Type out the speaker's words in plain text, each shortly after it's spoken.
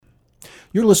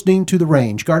You're listening to The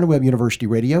Range, Gardner-Webb University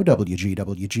Radio,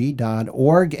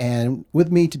 WGWG.org. And with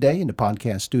me today in the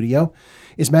podcast studio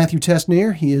is Matthew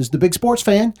Tessnear. He is the big sports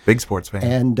fan. Big sports fan.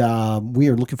 And we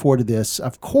are looking forward to this.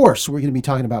 Of course, we're going to be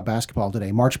talking about basketball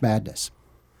today, March Madness.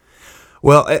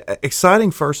 Well,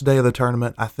 exciting first day of the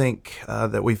tournament, I think,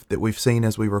 that we've seen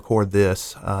as we record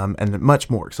this, and much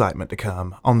more excitement to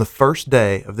come. On the first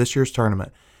day of this year's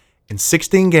tournament, in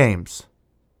 16 games,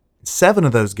 7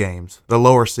 of those games, the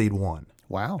lower seed won.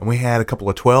 Wow. And we had a couple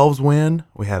of 12s win.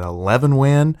 We had 11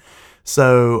 win.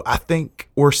 So I think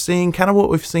we're seeing kind of what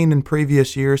we've seen in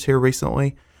previous years here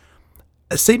recently.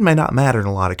 A seed may not matter in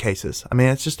a lot of cases. I mean,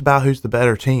 it's just about who's the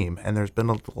better team. And there's been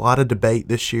a lot of debate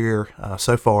this year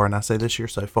so far, and I say this year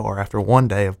so far after one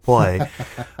day of play.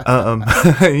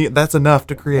 That's enough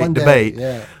to create One day, debate.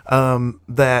 yeah.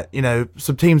 That,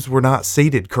 some teams were not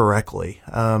seeded correctly.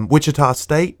 Wichita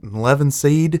State, 11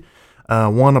 seed,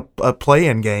 won a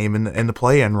play-in game in the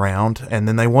play-in round, and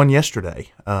then they won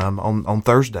yesterday on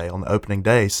Thursday on the opening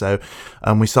day. So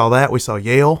we saw that. We saw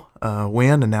Yale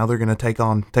win, and now they're going to take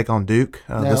on Duke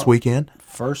this weekend.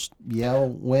 First Yale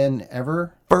win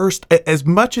ever? First, as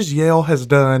much as Yale has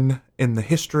done in the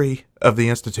history of the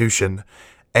institution,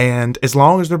 and as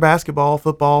long as their basketball,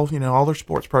 football, all their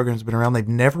sports programs have been around, they've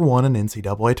never won an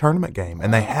NCAA tournament game. Wow.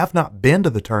 And they have not been to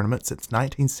the tournament since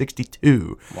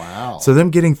 1962. Wow. So them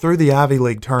getting through the Ivy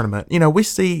League tournament, we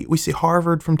see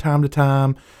Harvard from time to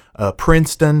time.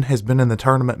 Princeton has been in the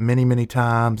tournament many, many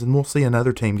times, and we'll see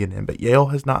another team get in, but Yale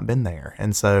has not been there.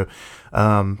 And so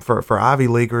for Ivy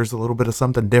Leaguers, a little bit of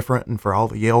something different, and for all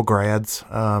the Yale grads,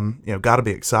 got to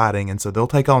be exciting. And so they'll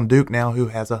take on Duke now, who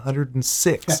has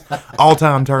 106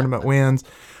 all-time tournament wins.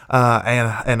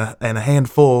 And a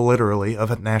handful, literally,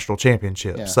 of national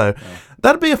championships. Yeah, so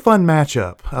that'll be a fun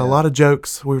matchup. A lot of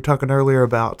jokes. We were talking earlier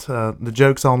about the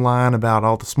jokes online about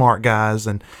all the smart guys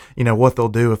and what they'll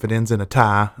do if it ends in a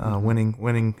tie,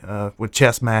 winning with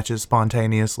chess matches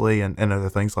spontaneously and other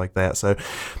things like that. So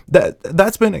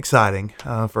that's been exciting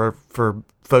for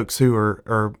folks who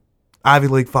are Ivy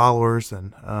League followers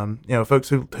and folks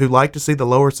who like to see the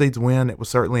lower seeds win. It was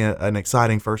certainly an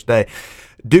exciting first day.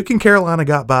 Duke and Carolina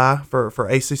got by for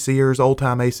ACCers,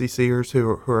 old-time ACCers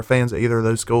who are fans of either of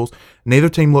those schools. Neither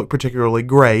team looked particularly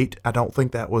great. I don't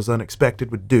think that was unexpected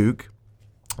with Duke.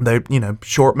 They,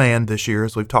 short man this year,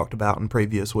 as we've talked about in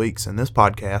previous weeks in this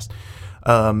podcast.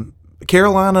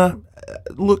 Carolina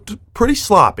looked pretty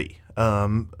sloppy,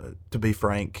 to be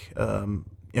frank.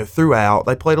 Throughout.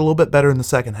 They played a little bit better in the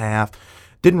second half.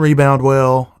 Didn't rebound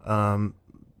well.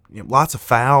 Lots of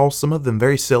fouls, some of them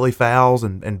very silly fouls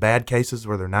and bad cases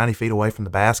where they're 90 feet away from the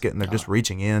basket and they're just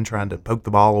reaching in, trying to poke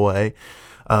the ball away.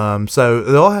 So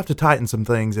they'll have to tighten some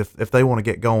things if they want to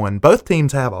get going. Both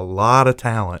teams have a lot of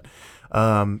talent.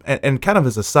 And kind of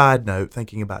as a side note,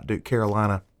 thinking about Duke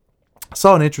Carolina, I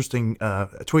saw an interesting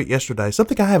tweet yesterday,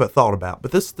 something I haven't thought about,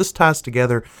 but this ties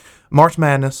together March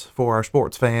Madness for our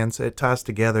sports fans. It ties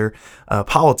together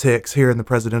politics here in the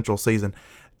presidential season.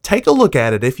 Take a look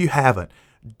at it if you haven't.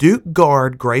 Duke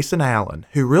guard Grayson Allen,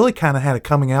 who really kind of had a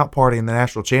coming out party in the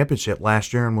national championship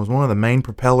last year and was one of the main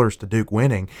propellers to Duke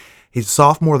winning. He's a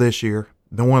sophomore this year,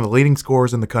 been one of the leading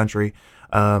scorers in the country,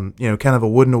 kind of a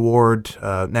Wooden Award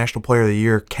National Player of the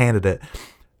Year candidate.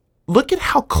 Look at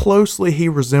how closely he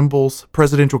resembles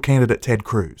presidential candidate Ted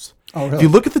Cruz. Oh, really? If you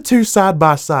look at the two side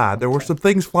by side, there were some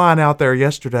things flying out there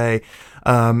yesterday,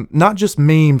 not just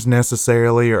memes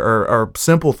necessarily or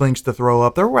simple things to throw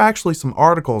up. There were actually some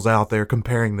articles out there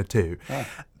comparing the two. Oh.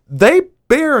 They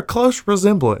bear a close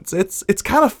resemblance. It's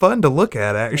kind of fun to look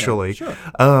at, actually. Yeah,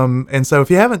 sure. And so if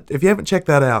you haven't checked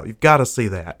that out, you've got to see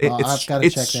that. I've got to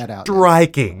check that out.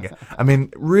 Striking. I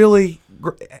mean, really,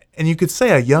 and you could say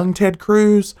a young Ted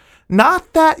Cruz.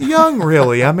 Not that young,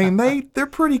 really. I mean, they're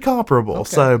pretty comparable. Okay.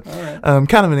 So, right.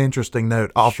 Kind of an interesting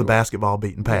note off the basketball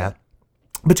beaten path.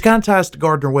 But it kind of ties to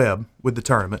Gardner-Webb with the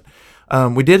tournament.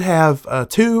 We did have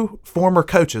 2 former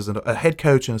coaches, a head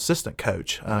coach and assistant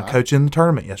coach, coaching the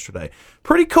tournament yesterday.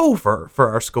 Pretty cool for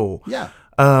our school. Yeah.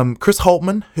 Chris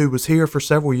Holtman, who was here for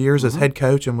several years as head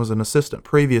coach and was an assistant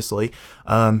previously,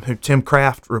 who Tim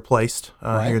Kraft replaced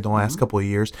here in the last couple of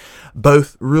years.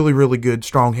 Both really, really good,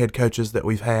 strong head coaches that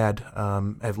we've had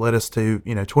have led us to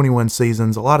 21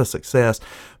 seasons, a lot of success.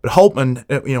 But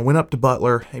Holtman, went up to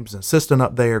Butler. He was an assistant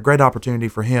up there. Great opportunity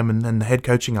for him, and then the head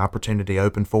coaching opportunity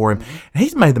opened for him. And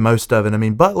he's made the most of it. I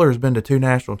mean, Butler has been to 2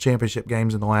 national championship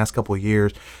games in the last couple of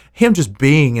years. Him just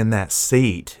being in that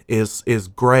seat is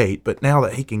great. But now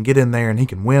that he can get in there and he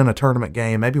can win a tournament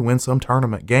game, maybe win some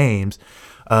tournament games,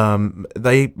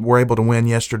 they were able to win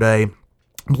yesterday,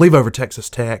 I believe over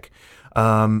Texas Tech,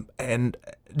 and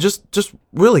just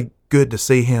really good to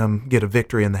see him get a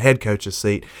victory in the head coach's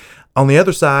seat. On the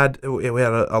other side, we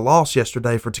had a loss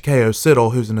yesterday for Takeo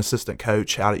Siddle, who's an assistant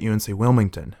coach out at UNC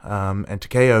Wilmington. And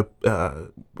Takeo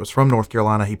was from North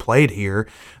Carolina. He played here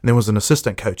and then was an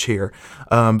assistant coach here.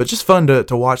 But just fun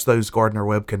to watch those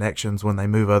Gardner-Webb connections when they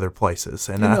move other places.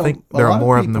 And I think there are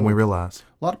more of them than we realize.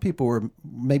 A lot of people were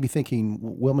maybe thinking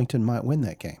Wilmington might win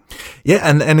that game. Yeah,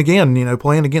 and again,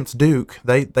 playing against Duke,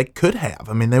 they could have.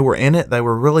 I mean, they were in it. They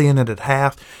were really in it at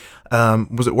half.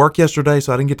 Was at work yesterday,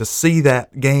 so I didn't get to see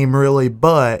that game really,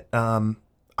 but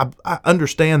I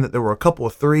understand that there were a couple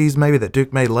of threes maybe that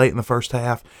Duke made late in the first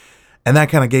half, and that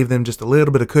kind of gave them just a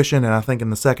little bit of cushion, and I think in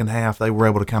the second half they were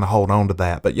able to kind of hold on to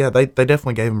that. But yeah, they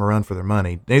definitely gave them a run for their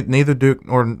money. Neither Duke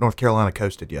nor North Carolina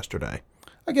coasted yesterday.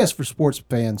 I guess for sports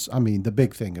fans, I mean, the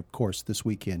big thing, of course, this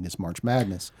weekend is March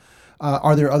Madness.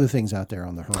 Are there other things out there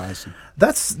on the horizon?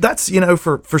 That's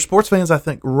for sports fans, I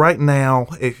think right now,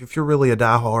 if you're really a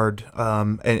diehard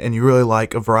and you really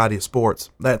like a variety of sports,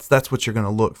 that's what you're going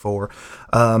to look for.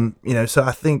 So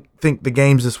I think the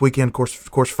games this weekend,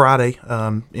 of course Friday,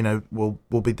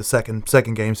 will be the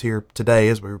second games here today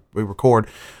as we record,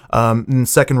 and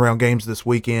second round games this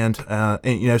weekend.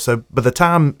 So by the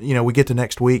time we get to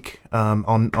next week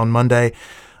on Monday.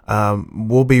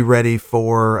 We'll be ready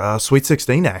for Sweet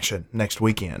 16 action next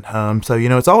weekend. So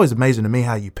it's always amazing to me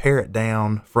how you pare it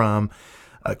down from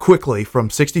quickly from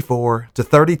 64 to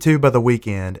 32 by the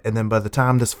weekend, and then by the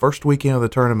time this first weekend of the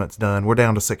tournament's done, we're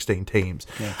down to 16 teams.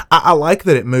 Yeah. I like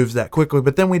that it moves that quickly,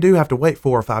 but then we do have to wait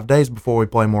 4 or 5 days before we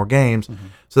play more games. Mm-hmm.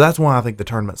 So that's why I think the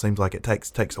tournament seems like it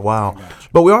takes a while.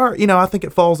 But we are, I think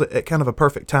it falls at kind of a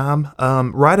perfect time.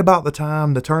 Right about the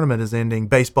time the tournament is ending,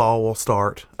 baseball will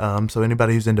start. So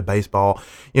anybody who's into baseball,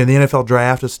 the NFL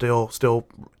draft is still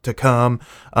to come.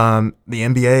 The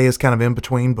NBA is kind of in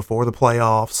between before the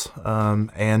playoffs.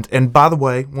 And by the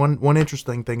way, one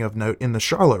interesting thing of note in the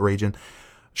Charlotte region,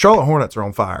 Charlotte Hornets are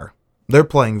on fire. They're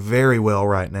playing very well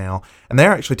right now, and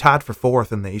they're actually tied for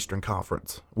 4th in the Eastern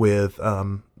Conference with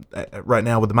right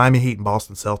now with the Miami Heat and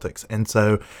Boston Celtics, and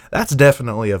so that's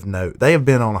definitely of note. They have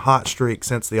been on a hot streak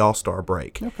since the All-Star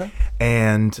break. Okay.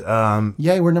 And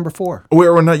yay, we're number 4.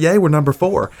 We're number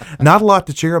 4. Not a lot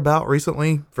to cheer about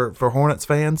recently for Hornets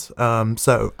fans.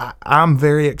 So I'm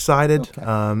very excited.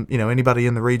 Okay. Anybody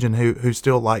in the region who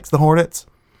still likes the Hornets,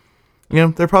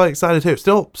 they're probably excited too.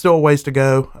 Still a ways to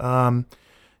go.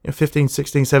 15,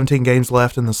 16, 17 games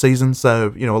left in the season,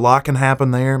 so a lot can happen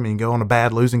there. I mean, you go on a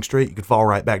bad losing streak, you could fall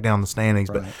right back down the standings.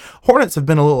 Right. But Hornets have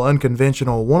been a little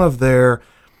unconventional. One of their,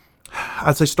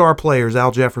 I'd say, star players, Al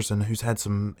Jefferson, who's had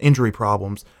some injury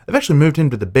problems, they've actually moved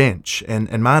him to the bench, and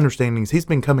my understanding is he's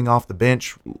been coming off the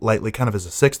bench lately kind of as a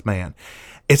 6th man.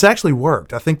 It's actually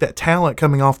worked. I think that talent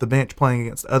coming off the bench playing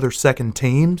against other second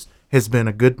teams has been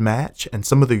a good match, and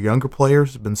some of the younger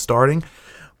players have been starting.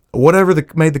 Whatever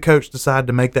made the coach decide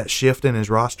to make that shift in his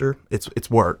roster,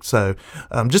 it's worked. So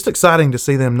just exciting to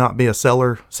see them not be a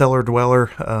cellar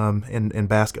dweller in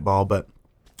basketball. But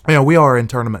we are in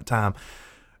tournament time.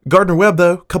 Gardner-Webb,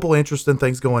 though, a couple of interesting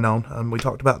things going on. We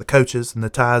talked about the coaches and the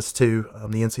ties to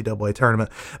the NCAA tournament.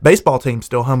 Baseball team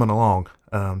still humming along,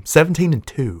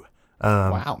 17-2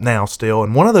 wow. Now still,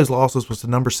 and one of those losses was to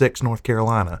number 6 North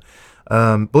Carolina.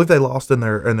 I believe they lost in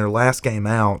their last game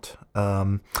out,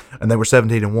 and they were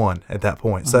 17-1 at that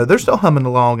point. So they're still humming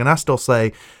along, and I still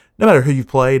say, no matter who you've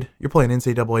played, you're playing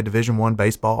NCAA Division I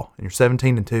baseball, and you're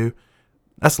 17-2.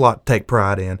 That's a lot to take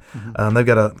pride in. Mm-hmm. They've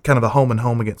got a kind of a home and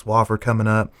home against Wofford coming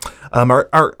up.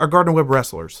 Our Gardner-Webb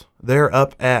wrestlers, they're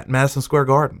up at Madison Square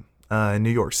Garden in New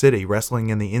York City, wrestling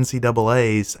in the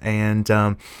NCAAs,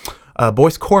 and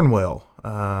Boyce Cornwell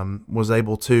was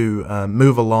able to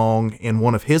move along in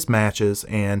one of his matches,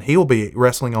 and he will be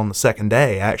wrestling on the second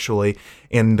day, actually,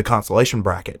 in the consolation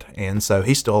bracket. And so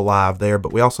he's still alive there.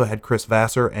 But we also had Chris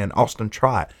Vassar and Austin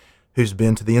Trott, who's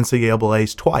been to the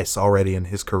NCAAs twice already in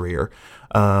his career.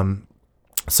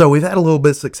 So we've had a little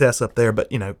bit of success up there,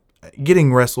 but,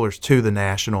 getting wrestlers to the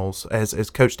nationals, as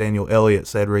Coach Daniel Elliott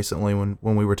said recently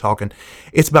when we were talking,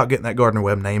 it's about getting that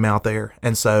Gardner-Webb name out there.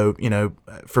 And so,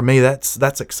 for me,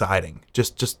 that's exciting.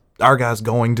 Just our guys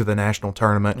going to the national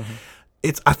tournament. Mm-hmm.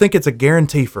 I think it's a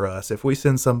guarantee for us. If we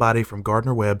send somebody from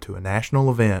Gardner-Webb to a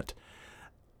national event,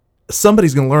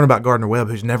 somebody's going to learn about Gardner-Webb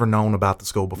who's never known about the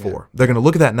school before. Yeah. They're going to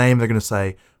look at that name. They're going to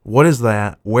say, "What is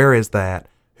that? Where is that?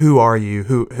 Who are you?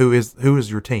 Who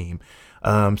is your team?"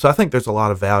 So I think there's a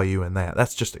lot of value in that.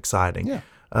 That's just exciting. Yeah.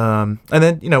 And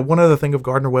then, one other thing of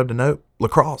Gardner-Webb to note,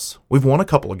 lacrosse. We've won a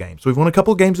couple of games. We've won a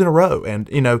couple of games in a row. And,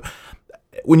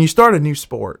 when you start a new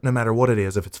sport, no matter what it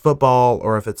is, if it's football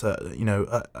or if it's a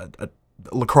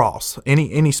lacrosse,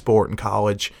 any sport in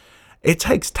college, It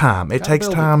takes time. It takes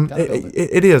build it. time. Gotta build it.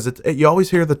 It is. You always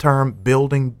hear the term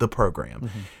building the program.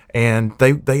 And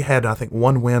they had, I think,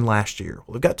 1 win last year.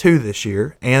 Well, they've got 2 this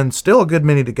year and still a good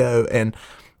many to go. And,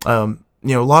 a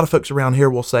lot of folks around here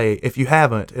will say, if you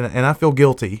haven't, and I feel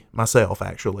guilty myself,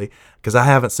 actually, because I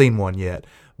haven't seen one yet,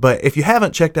 but if you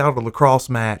haven't checked out a lacrosse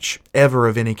match ever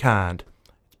of any kind,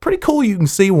 it's pretty cool you can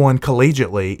see one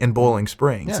collegiately in Boiling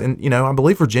Springs. Yeah. And, I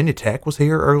believe Virginia Tech was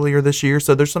here earlier this year.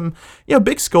 So there's some,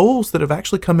 big schools that have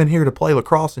actually come in here to play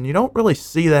lacrosse, and you don't really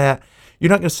see that. You're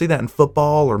not going to see that in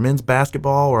football or men's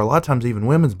basketball or a lot of times even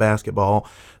women's basketball.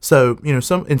 So, in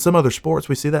some other sports,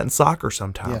 we see that in soccer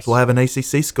sometimes. Yes. We'll have an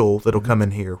ACC school that'll come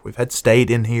in here. We've had State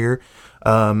in here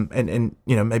and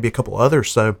maybe a couple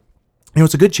others. So,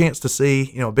 it's a good chance to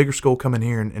see, a bigger school come in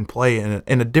here and play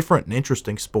in a different and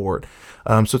interesting sport.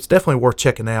 So it's definitely worth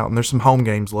checking out. And there's some home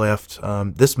games left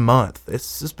this month.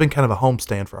 It's been kind of a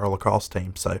homestand for our lacrosse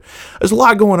team. So there's a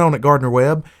lot going on at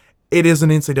Gardner-Webb. It is an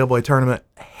NCAA tournament,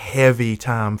 heavy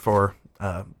time for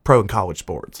pro and college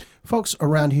sports. Folks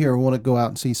around here want to go out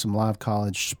and see some live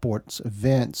college sports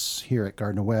events here at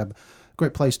Gardner-Webb.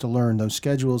 Great place to learn those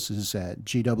schedules is at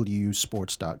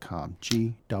gwusports.com.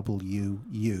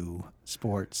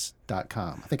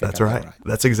 gwusports.com. I think That's I got right. that right.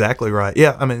 That's exactly right.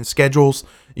 Yeah, schedules,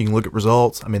 you can look at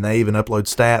results. They even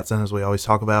upload stats, and as we always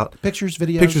talk about, Pictures,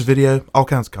 videos. video, all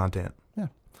kinds of content. Yeah.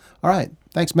 All right.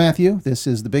 Thanks, Matthew. This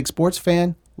is The Big Sports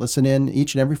Fan. Listen in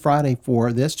each and every Friday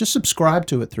for this. Just subscribe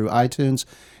to it through iTunes.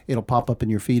 It'll pop up in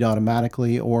your feed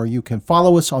automatically, or you can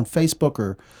follow us on Facebook,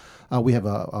 or we have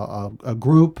a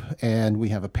group and we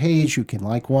have a page. You can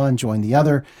like one, join the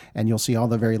other, and you'll see all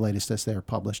the very latest as they're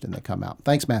published and they come out.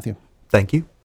 Thanks, Matthew. Thank you.